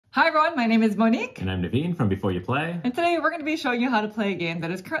Hi everyone, my name is Monique. And I'm Naveen from Before You Play. And today we're going to be showing you how to play a game that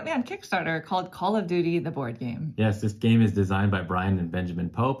is currently on Kickstarter called Call of Duty, the board game. Yes, this game is designed by Bryan and Benjamin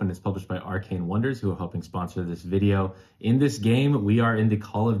Pope and it's published by Arcane Wonders, who are helping sponsor this video. In this game, we are in the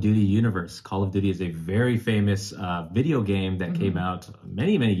Call of Duty universe. Call of Duty is a very famous video game that came out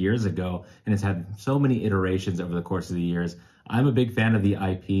many, many years ago, and it's had so many iterations over the course of the years. I'm a big fan of the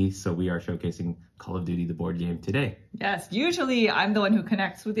IP, so we are showcasing Call of Duty, the board game today. Yes, usually I'm the one who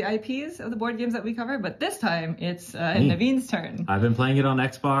connects with the IPs of the board games that we cover, but this time it's Naveen's turn. I've been playing it on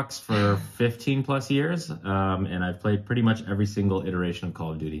Xbox for 15 plus years, and I've played pretty much every single iteration of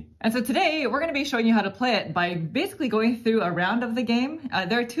Call of Duty. And so today we're going to be showing you how to play it by basically going through a round of the game.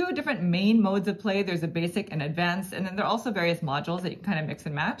 There are two different main modes of play. There's a basic and advanced, and then there are also various modules that you can kind of mix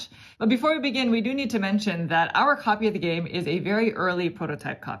and match. But before we begin, we do need to mention that our copy of the game is a very early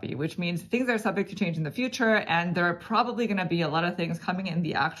prototype copy, which means things are subject to change in the future, and there are probably going to be a lot of things coming in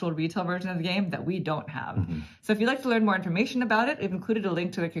the actual retail version of the game that we don't have. So if you'd like to learn more information about it, we've included a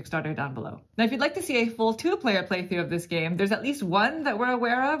link to the Kickstarter down below. Now, if you'd like to see a full two-player playthrough of this game, there's at least one that we're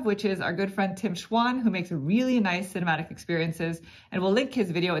aware of, which is our good friend Tim Schwan, who makes really nice cinematic experiences, and we'll link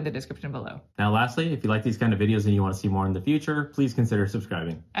his video in the description below. Now, lastly, if you like these kind of videos and you want to see more in the future, please consider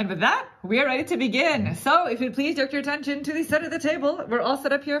subscribing. And with that, we are ready to begin. So if you'd please direct your attention to the center of the table, we're all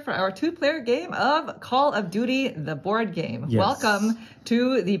set up here for our two-player game of Call of Duty, the board game. Yes. Welcome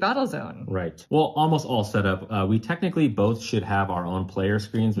to the battle zone. Right. Well, almost all set up. We technically both should have our own player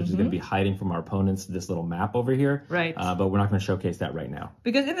screens, which is going to be hiding from our opponents this little map over here. Right. But we're not going to showcase that right now.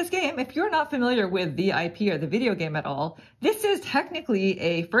 Because in this game, if you're not familiar with the IP or the video game at all, this is technically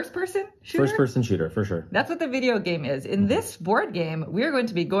a first-person shooter. First-person shooter, for sure. That's what the video game is. In this board game, we're going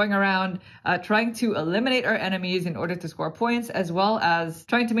to be going around trying to eliminate our enemies in order to score points, as well as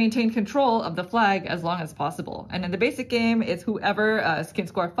trying to maintain control of the flag as long as possible. And in the basic game, it's whoever can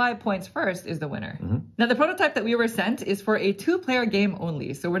score 5 points first is the winner. Now, the prototype that we were sent is for a two-player game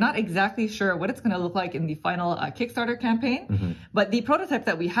only, so we're not exactly sure what it's going to look like in the final Kickstarter campaign, but the prototype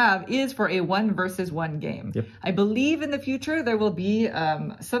that we have is for a 1 versus 1 game. Yep. I believe in the future there will be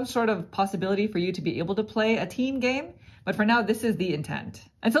some sort of possibility for you to be able to play a team game, but for now, this is the intent.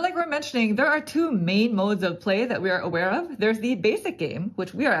 And so like we're mentioning, there are two main modes of play that we are aware of. There's the basic game,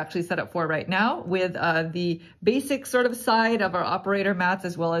 which we are actually set up for right now with the basic sort of side of our operator mats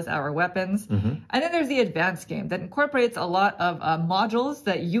as well as our weapons. And then there's the advanced game that incorporates a lot of modules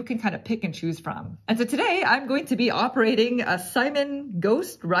that you can kind of pick and choose from. And so today I'm going to be operating Simon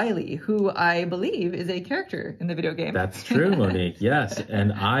Ghost Riley, who I believe is a character in the video game. That's true, Monique. Yes.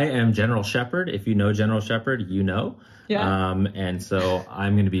 And I am General Shepard. If you know General Shepard, you know. Yeah. And so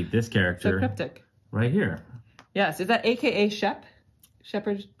I'm going to be this character. So cryptic. Right here. Yes. Is that AKA Shep?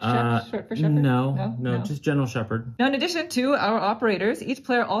 Shepard? Short for Shepard? No, just General Shepard. Now, in addition to our operators, each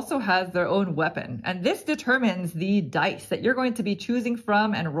player also has their own weapon. And this determines the dice that you're going to be choosing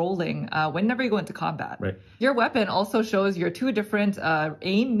from and rolling whenever you go into combat. Right. Your weapon also shows your two different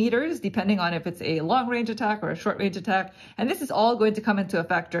aim meters, depending on if it's a long-range attack or a short-range attack. And this is all going to come into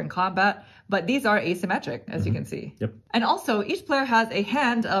effect during combat. But these are asymmetric, as you can see. Yep. And also, each player has a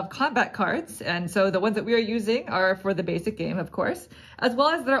hand of combat cards. And so the ones that we are using are for the basic game, of course, as well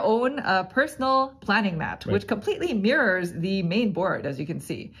as their own personal planning mat, which completely mirrors the main board, as you can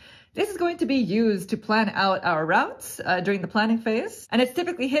see. This is going to be used to plan out our routes during the planning phase, and it's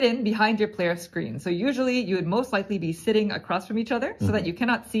typically hidden behind your player screen. So usually you would most likely be sitting across from each other so that you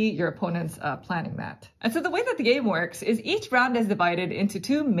cannot see your opponent's planning mat. And so the way that the game works is each round is divided into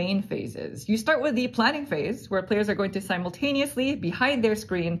two main phases. You start with the planning phase, where players are going to simultaneously, behind their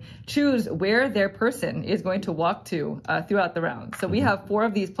screen, choose where their person is going to walk to throughout the round. So we have 4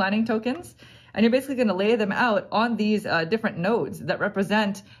 of these planning tokens. And you're basically going to lay them out on these different nodes that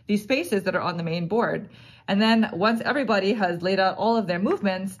represent these spaces that are on the main board. And then once everybody has laid out all of their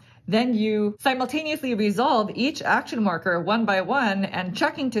movements, then you simultaneously resolve each action marker one by one and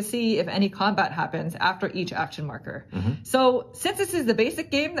checking to see if any combat happens after each action marker. So since this is the basic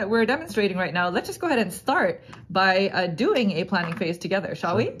game that we're demonstrating right now, let's just go ahead and start by doing a planning phase together,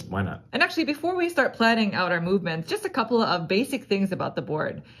 shall we? Why not? And actually, before we start planning out our movements, just a couple of basic things about the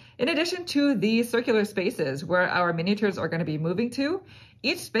board. In addition to the circular spaces where our miniatures are going to be moving to,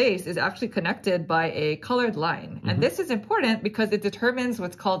 each space is actually connected by a colored line. And this is important because it determines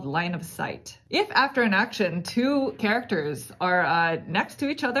what's called line of sight. If after an action, 2 characters are next to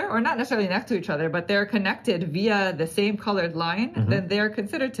each other, or not necessarily next to each other, but they're connected via the same colored line, then they're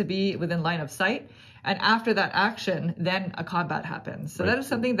considered to be within line of sight. And after that action, then a combat happens. So that is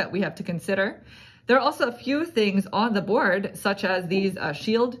something that we have to consider. There are also a few things on the board, such as these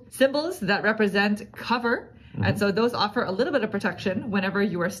shield symbols that represent cover. And so those offer a little bit of protection whenever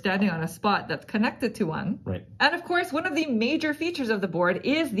you are standing on a spot that's connected to one. Right. And of course, one of the major features of the board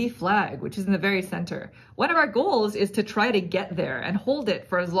is the flag, which is in the very center. One of our goals is to try to get there and hold it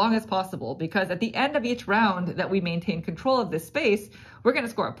for as long as possible, because at the end of each round that we maintain control of this space, we're going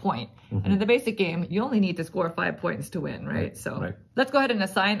to score a point. And in the basic game, you only need to score 5 points to win, right? So let's go ahead and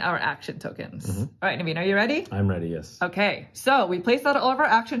assign our action tokens. All right, Naveen, are you ready? I'm ready, yes. Okay, so we placed out all of our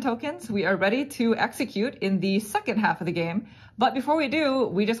action tokens. We are ready to execute in the second half of the game. But before we do,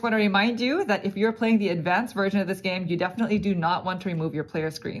 we just want to remind you that if you're playing the advanced version of this game, you definitely do not want to remove your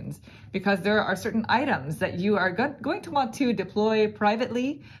player screens, because there are certain items that you are going to want to deploy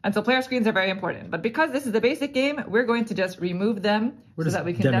privately. And so player screens are very important. But because this is the basic game, we're going to just remove them so that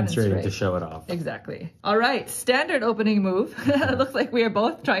we can demonstrate to show it off. Exactly. All right, standard opening move. It looks like we are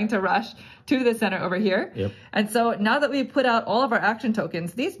both trying to rush to the center over here. Yep. And so now that we've put out all of our action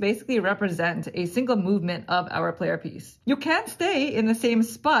tokens, these basically represent a single movement of our player piece. You can stay in the same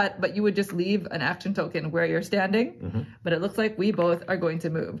spot, but you would just leave an action token where you're standing. But it looks like we both are going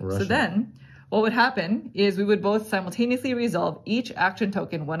to move. So then what would happen is we would both simultaneously resolve each action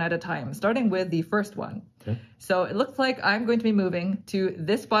token one at a time, starting with the first one. Okay. So it looks like I'm going to be moving to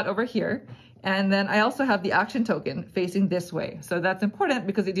this spot over here. And then I also have the action token facing this way. So that's important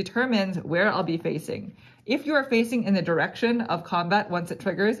because it determines where I'll be facing. If you are facing in the direction of combat once it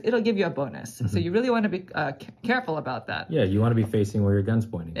triggers, it'll give you a bonus. So you really want to be careful about that. Yeah, you want to be facing where your gun's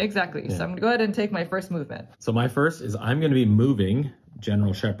pointing. Exactly. So I'm going to go ahead and take my first movement. So my first is I'm going to be moving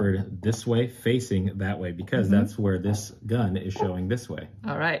General Shepard this way, facing that way, because that's where this gun is showing this way.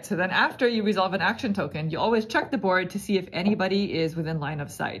 All right. So then after you resolve an action token, you always check the board to see if anybody is within line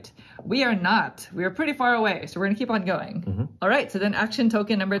of sight. We are not. We are pretty far away, so we're going to keep on going. All right. So then action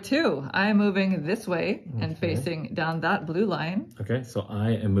token number 2. I'm moving this way and facing down that blue line. Okay. So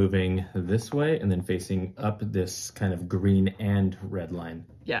I am moving this way and then facing up this kind of green and red line.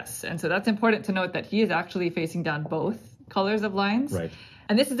 Yes. And so that's important to note that he is actually facing down both colors of lines. Right.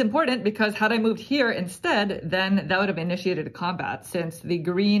 And this is important because had I moved here instead, then that would have initiated a combat, since the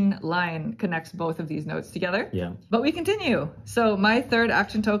green line connects both of these nodes together. Yeah. But we continue. So my third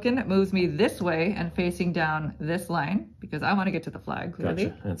action token moves me this way and facing down this line because I want to get to the flag, clearly.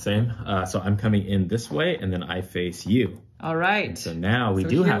 Gotcha. And same. So I'm coming in this way and then I face you. All right. And so now we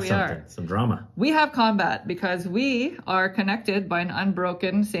do have something, some drama. We have combat because we are connected by an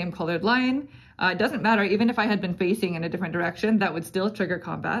unbroken same colored line. It doesn't matter, even if I had been facing in a different direction, that would still trigger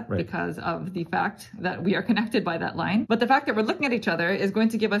combat because of the fact that we are connected by that line. But the fact that we're looking at each other is going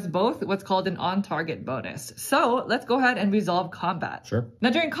to give us both what's called an on-target bonus. So let's go ahead and resolve combat. Sure.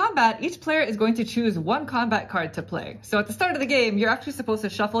 Now during combat, each player is going to choose one combat card to play. So at the start of the game, you're actually supposed to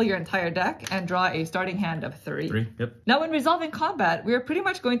shuffle your entire deck and draw a starting hand of 3. Yep. Now when resolving combat, we are pretty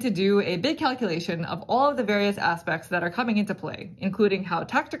much going to do a big calculation of all of the various aspects that are coming into play, including how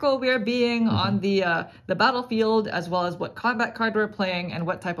tactical we are being on the battlefield, as well as what combat card we're playing and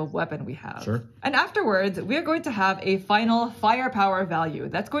what type of weapon we have. Sure. And afterwards, we're going to have a final firepower value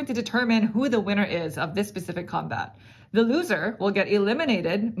that's going to determine who the winner is of this specific combat. The loser will get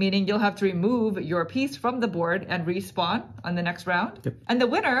eliminated, meaning you'll have to remove your piece from the board and respawn on the next round. Yep. And the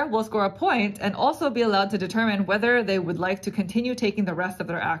winner will score a point and also be allowed to determine whether they would like to continue taking the rest of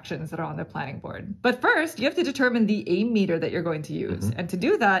their actions that are on their planning board. But first, you have to determine the aim meter that you're going to use. And to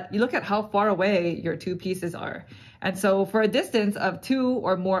do that, you look at how far away your two pieces are. And so for a distance of 2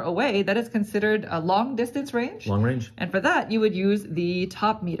 or more away, that is considered a long distance range. Long range. And for that, you would use the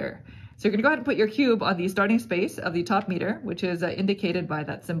top meter. So you're going to go ahead and put your cube on the starting space of the top meter, which is indicated by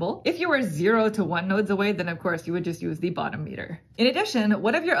that symbol. If you were 0 to 1 nodes away, then of course you would just use the bottom meter. In addition,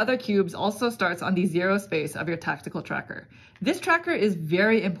 one of your other cubes also starts on the 0 space of your tactical tracker. This tracker is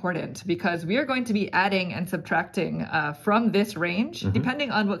very important because we are going to be adding and subtracting from this range,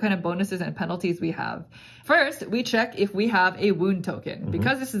 depending on what kind of bonuses and penalties we have. First, we check if we have a wound token.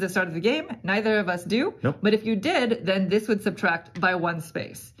 Because this is the start of the game, neither of us do. Nope. But if you did, then this would subtract by 1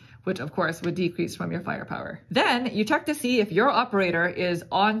 space, which of course would decrease from your firepower. Then you check to see if your operator is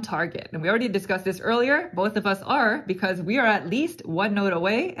on target. And we already discussed this earlier. Both of us are, because we are at least 1 node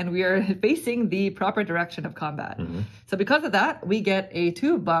away and we are facing the proper direction of combat. So because of that, we get a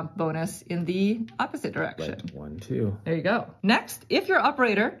 2 bump bonus in the opposite direction. Right. 1, 2. There you go. Next, if your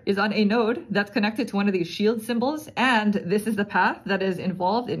operator is on a node that's connected to one of these shield symbols, and this is the path that is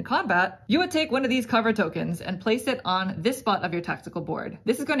involved in combat, you would take one of these cover tokens and place it on this spot of your tactical board.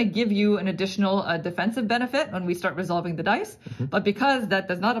 This is going to give you an additional defensive benefit when we start resolving the dice, but because that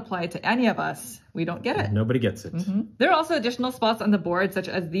does not apply to any of us, we don't get it. Nobody gets it. There are also additional spots on the board, such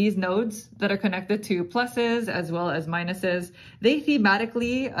as these nodes that are connected to pluses as well as minuses. They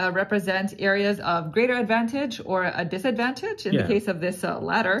thematically represent areas of greater advantage or a disadvantage in the case of this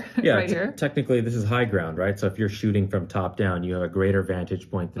ladder right here. Technically, this is high ground, right? So if you're shooting from top down, you have a greater vantage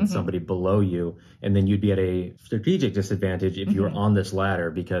point than somebody below you, and then you'd be at a strategic disadvantage if you were on this ladder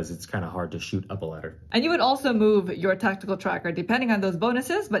because it's kind of hard to shoot up a ladder. And you would also move your tactical tracker depending on those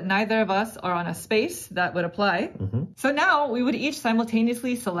bonuses, but neither of us are on a space that would apply. So now we would each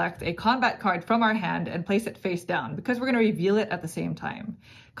simultaneously select a combat card from our hand and place it face down because we're going to reveal it at the same time.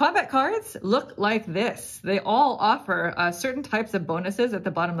 Combat cards look like this. They all offer certain types of bonuses at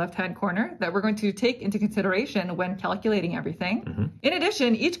the bottom left-hand corner that we're going to take into consideration when calculating everything. In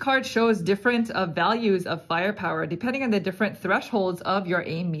addition, each card shows different values of firepower depending on the different thresholds of your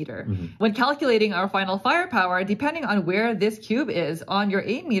aim meter. When calculating our final firepower, depending on where this cube is on your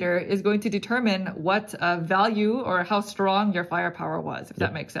aim meter is going to determine what value or how strong your firepower was, if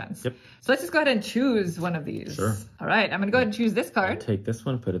that makes sense. So let's just go ahead and choose one of these. Sure. All right, I'm going to go ahead and choose this card. I'll take this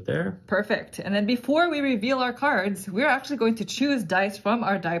one, put it there. Perfect. And then before we reveal our cards, we're actually going to choose dice from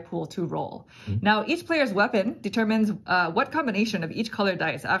our die pool to roll. Now, each player's weapon determines what combination of each color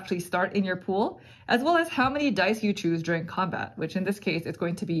dice actually start in your pool, as well as how many dice you choose during combat, which in this case, it's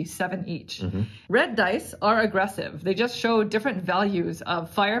going to be 7 each. Red dice are aggressive. They just show different values of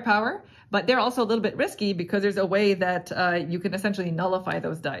firepower, but they're also a little bit risky because there's a way that you can essentially nullify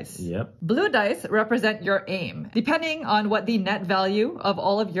those dice. Blue dice represent your aim. Depending on what the net value of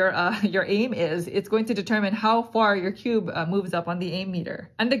all of your aim is, it's going to determine how far your cube moves up on the aim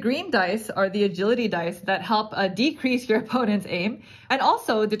meter. And the green dice are the agility dice that help decrease your opponent's aim and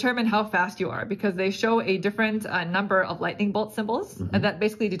also determine how fast you are because they show a different number of lightning bolt symbols, and that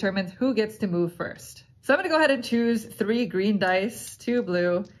basically determines who gets to move first. So I'm going to go ahead and choose 3 green dice, 2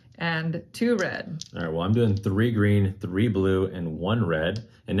 blue, and 2 red. All right, well, I'm doing 3 green, 3 blue, and 1 red.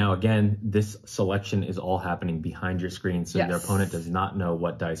 And now again, this selection is all happening behind your screen, so your opponent does not know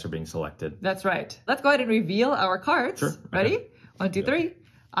what dice are being selected. That's right. Let's go ahead and reveal our cards. Sure. Ready? 1, 2, 3.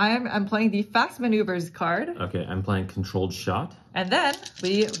 I'm playing the fast maneuvers card. Okay, I'm playing controlled shot. And then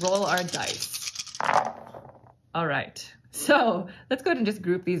we roll our dice. All right. So let's go ahead and just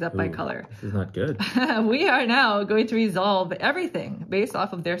group these up by color. This is not good. We are now going to resolve everything based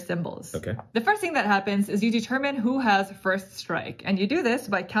off of their symbols. Okay. The first thing that happens is you determine who has first strike. And you do this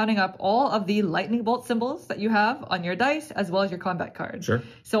by counting up all of the lightning bolt symbols that you have on your dice as well as your combat card. Sure.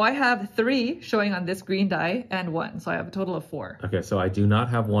 So I have 3 showing on this green die and 1. So I have a total of 4. Okay, so I do not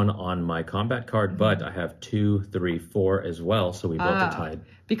have 1 on my combat card, but I have 2, 3, 4 as well. So we both are tied.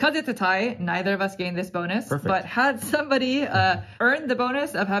 Because it's a tie, neither of us gain this bonus. Perfect. But had somebody earned the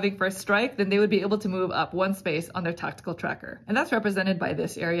bonus of having first strike, then they would be able to move up 1 space on their tactical tracker. And that's represented by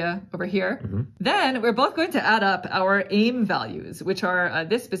this area over here. Then we're both going to add up our aim values, which are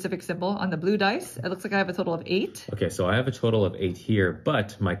this specific symbol on the blue dice. It looks like I have a total of 8. Okay, so I have a total of 8 here,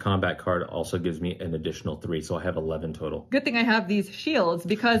 but my combat card also gives me an additional 3, so I have 11 total. Good thing I have these shields,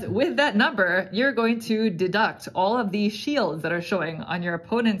 because with that number, you're going to deduct all of the shields that are showing on your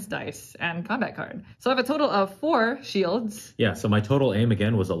opponent's dice and combat card. So I have a total of 4 shields. Yeah, so my total aim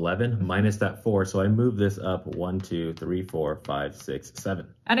again was 11 minus that 4, so I moved this up 1, 2, 3, 4, 5, 6, 7.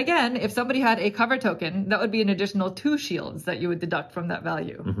 And again, if somebody had a cover token, that would be an additional 2 shields that you would deduct from that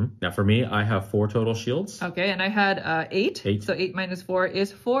value. Now for me, I have 4 total shields. Okay, and I had 8. So 8 minus 4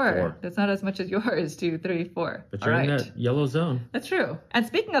 is 4. That's not as much as yours, 2, 3, 4. But you're in that yellow zone. That's true. And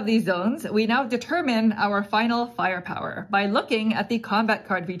speaking of these zones, we now determine our final firepower by looking at the combat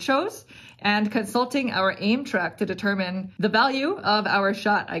card we chose and consulting our aim track to determine the value of our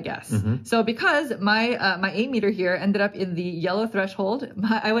shot, I guess. So because my aim meter here ended up in the yellow threshold,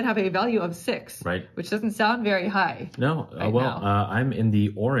 I would have a value of 6, which doesn't sound very high. No, I'm in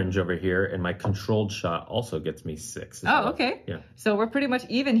the orange over here, and my controlled shot also gets me 6. Okay. Yeah. So we're pretty much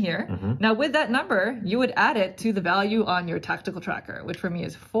even here. Now with that number, you would add it to the value on your tactical tracker, which for me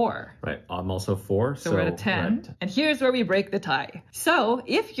is 4. Right, I'm also 4. So we're at a 10. And here's where we break the tie. So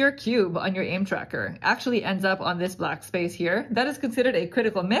if your cube on your aim tracker actually ends up on this black space here, that is considered a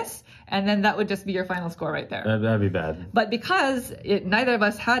critical miss, and then that would just be your final score right there. That'd be bad. But because neither of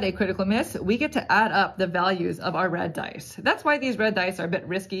us had a critical miss, we get to add up the values of our red dice. That's why these red dice are a bit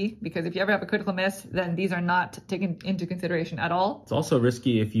risky, because if you ever have a critical miss, then these are not taken into consideration at all. It's also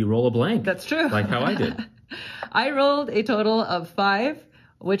risky if you roll a blank. That's true. Like how I did. I rolled a total of 5,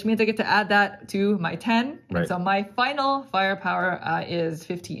 which means I get to add that to my 10. And so my final firepower is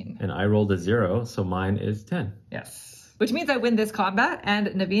 15. And I rolled a 0, so mine is 10. Yes. which means I win this combat and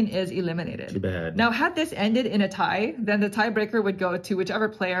Naveen is eliminated. Too bad. Now, had this ended in a tie, then the tiebreaker would go to whichever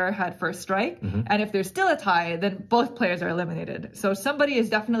player had first strike. And if there's still a tie, then both players are eliminated. So somebody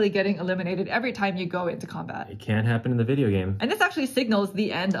is definitely getting eliminated every time you go into combat. It can happen in the video game. And this actually signals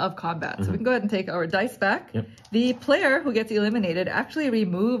the end of combat. So we can go ahead and take our dice back. Yep. The player who gets eliminated actually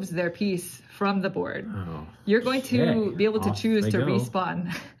removes their piece from the board. Oh, You're going to be able to choose to go.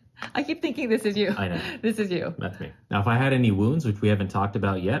 respawn. I keep thinking this is you. I know. This is you. That's me. Now, if I had any wounds, which we haven't talked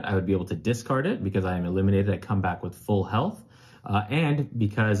about yet, I would be able to discard it because I am eliminated. I come back with full health. And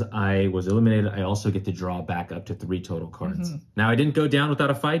because I was eliminated, I also get to draw back up to 3 total cards. Now, I didn't go down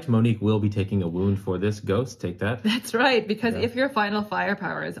without a fight. Monique will be taking a wound for this. Ghost, take that. That's right, because if your final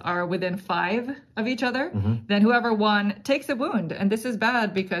firepowers are within 5 of each other, then whoever won takes a wound. And this is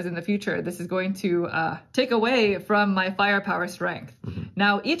bad because in the future, this is going to take away from my firepower strength.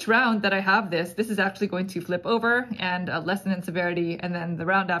 Now, each round that I have this is actually going to flip over and lessen in severity. And then the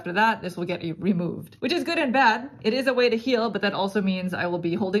round after that, this will get removed, which is good and bad. It is a way to heal, but that also means I will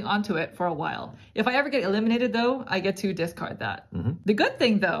be holding onto it for a while. If I ever get eliminated, though, I get to discard that. The good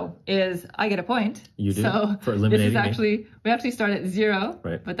thing, though, is I get a point. You do? So For eliminating this is actually, we actually start at 0,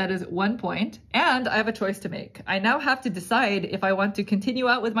 Right. but that is 1 point. And I have a choice to make. I now have to decide if I want to continue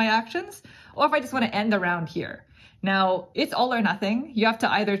out with my actions or if I just want to end the round here. Now, it's all or nothing. You have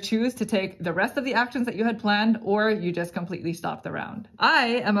to either choose to take the rest of the actions that you had planned, or you just completely stop the round.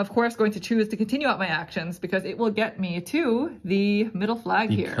 I am, of course, going to choose to continue out my actions because it will get me to the middle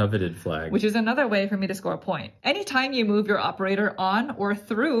flag here. The coveted flag. Which is another way for me to score a point. Anytime you move your operator on or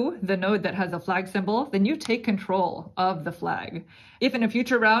through the node that has a flag symbol, then you take control of the flag. If in a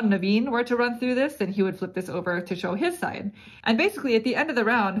future round Naveen were to run through this, then he would flip this over to show his side. And basically at the end of the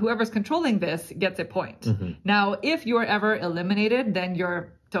round, whoever's controlling this gets a point. Now, if you are ever eliminated, then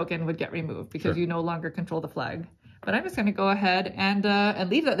your token would get removed because you no longer control the flag. But I'm just going to go ahead and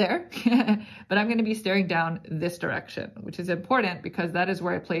leave that there. But I'm going to be staring down this direction, which is important because that is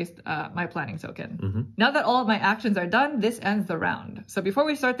where I placed my planning token. Now that all of my actions are done, this ends the round. So before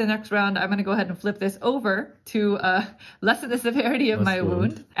we start the next round, I'm going to go ahead and flip this over to lessen the severity of my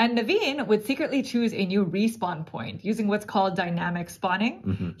wound. And Naveen would secretly choose a new respawn point using what's called dynamic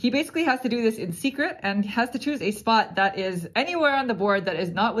spawning. He basically has to do this in secret and has to choose a spot that is anywhere on the board that is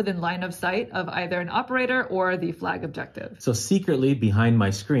not within line of sight of either an operator or the flag objective. So secretly behind my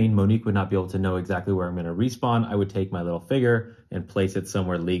screen, Monique would not be able to know exactly where I'm going to respawn. I would take my little figure and place it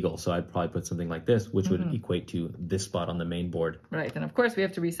somewhere legal. So I'd probably put something like this, which would equate to this spot on the main board. Right. And of course, we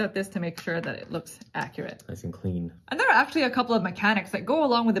have to reset this to make sure that it looks accurate. Nice and clean. And there are actually a couple of mechanics that go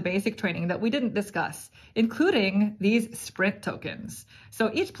along with the basic training that we didn't discuss, including these sprint tokens. So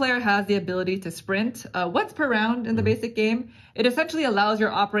each player has the ability to sprint once per round in the basic game. It essentially allows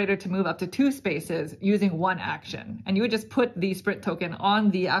your operator to move up to 2 spaces using 1 action. And you would just put the sprint token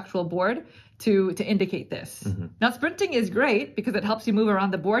on the actual board to indicate this. Now, sprinting is great because it helps you move around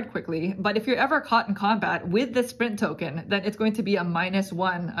the board quickly, but if you're ever caught in combat with the sprint token, then it's going to be a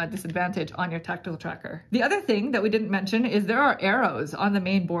 -1 disadvantage on your tactical tracker. The other thing that we didn't mention is there are arrows on the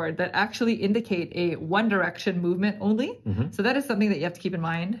main board that actually indicate a one direction movement only. So that is something that you have to keep in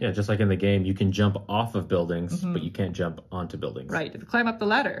mind. Yeah, just like in the game, you can jump off of buildings, but you can't jump onto buildings. Right, to climb up the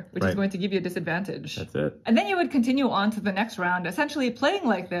ladder, which is going to give you a disadvantage. That's it. And then you would continue on to the next round, essentially playing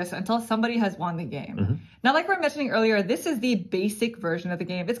like this until somebody has won the game. Now, like we were mentioning earlier, this is the basic version of the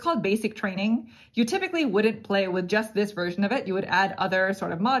game. It's called basic training. You typically wouldn't play with just this version of it. You would add other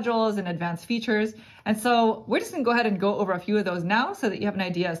sort of modules and advanced features. And so we're just going to go ahead and go over a few of those now so that you have an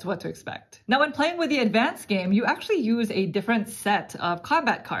idea as to what to expect. Now, when playing with the advanced game, you actually use a different set of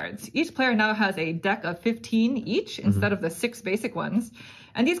combat cards. Each player now has a deck of 15 each instead of the 6 basic ones.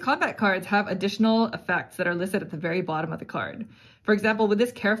 And these combat cards have additional effects that are listed at the very bottom of the card. For example, with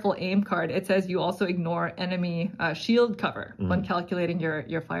this careful aim card, it says you also ignore enemy shield cover when calculating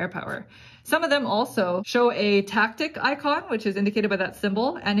your firepower. Some of them also show a tactic icon, which is indicated by that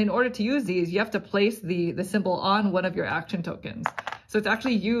symbol. And in order to use these, you have to place the symbol on one of your action tokens. So it's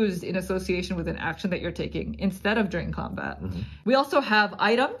actually used in association with an action that you're taking instead of during combat. We also have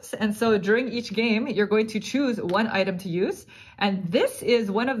items. And so during each game, you're going to choose one item to use. And this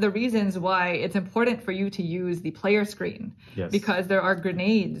is one of the reasons why it's important for you to use the player screen. Because there are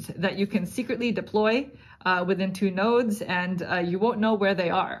grenades that you can secretly deploy within 2 nodes, and you won't know where they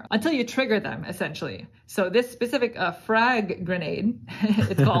are until you trigger them, essentially. So this specific frag grenade,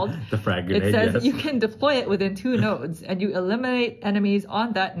 it's called, the frag grenade, it says yes. you can deploy it within 2 nodes, and you eliminate enemies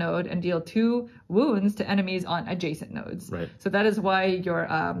on that node and deal 2 wounds to enemies on adjacent nodes. Right. So that is why your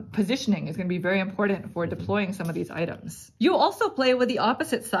positioning is going to be very important for deploying some of these items. You also play with the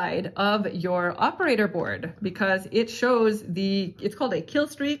opposite side of your operator board because it shows it's called a kill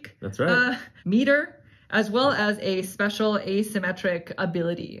streak. That's right. Meter, as well as a special asymmetric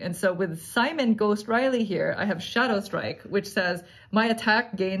ability. And so with Simon Ghost Riley here, I have Shadow Strike, which says my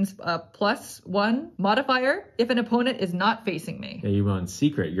attack gains a +1 modifier if an opponent is not facing me. Yeah, you run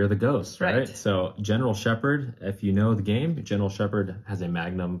secret. You're the ghost, right? So General Shepard, if you know the game, General Shepard has a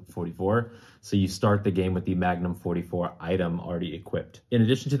Magnum 44. So you start the game with the Magnum 44 item already equipped. In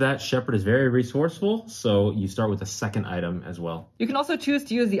addition to that, Shepard is very resourceful, so you start with a second item as well. You can also choose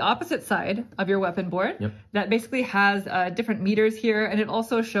to use the opposite side of your weapon board. Yep. That basically has different meters here, and it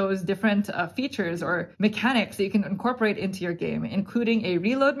also shows different features or mechanics that you can incorporate into your game, including a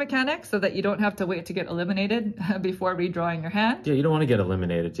reload mechanic so that you don't have to wait to get eliminated before redrawing your hand. Yeah, you don't want to get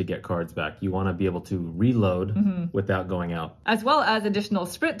eliminated to get cards back. You want to be able to reload without going out. As well as additional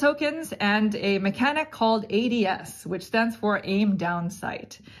sprint tokens and a mechanic called ADS, which stands for Aim Down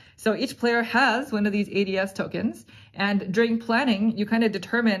Sight. So each player has one of these ADS tokens, and during planning, you kind of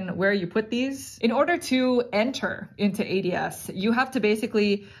determine where you put these. In order to enter into ADS, you have to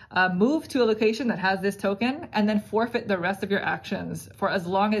basically move to a location that has this token and then forfeit the rest of your actions for as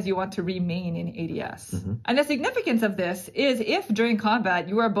long as you want to remain in ADS. And the significance of this is if during combat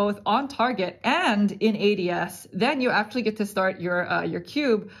you are both on target and in ADS, then you actually get to start your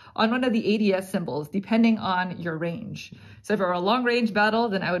cube on one of the ADS symbols, depending on your range. So if it were a long range battle,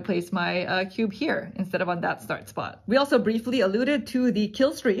 then I would place my cube here instead of on that start spot. We also briefly alluded to the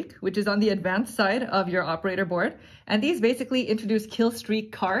kill streak, which is on the advanced side of your operator board. And these basically introduce kill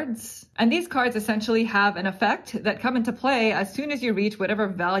streak cards. And these cards essentially have an effect that come into play as soon as you reach whatever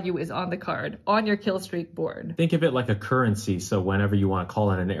value is on the card on your kill streak board. Think of it like a currency. So whenever you want to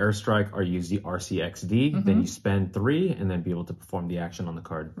call in an airstrike or use the RCXD, then you spend 3 and then be able to perform the action on the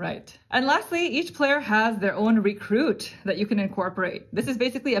card. Right. And lastly, each player has their own recruit that you can incorporate. This is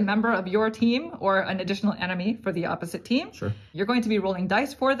basically a member of your team or an additional enemy for the opposite team. Sure. You're going to be rolling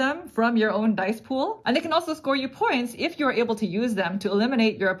dice for them from your own dice pool, and they can also score you points if you're able to use them to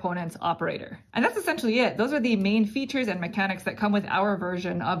eliminate your opponent's operator. And that's essentially it. Those are the main features and mechanics that come with our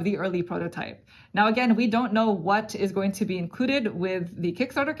version of the early prototype. Now, again, we don't know what is going to be included with the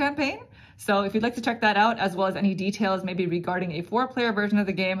Kickstarter campaign. So if you'd like to check that out, as well as any details maybe regarding a 4-player version of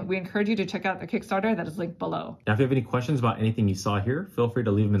the game, we encourage you to check out the Kickstarter that is linked below. Now, if you have any questions about anything you saw here, feel free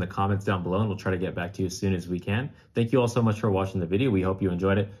to leave them in the comments down below and we'll try to get back to you as soon as we can. Thank you all so much for watching the video. We hope you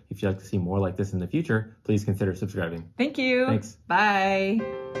enjoyed it. If you'd like to see more like this in the future, please consider subscribing. Thank you. Thanks.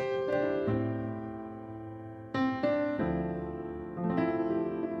 Bye.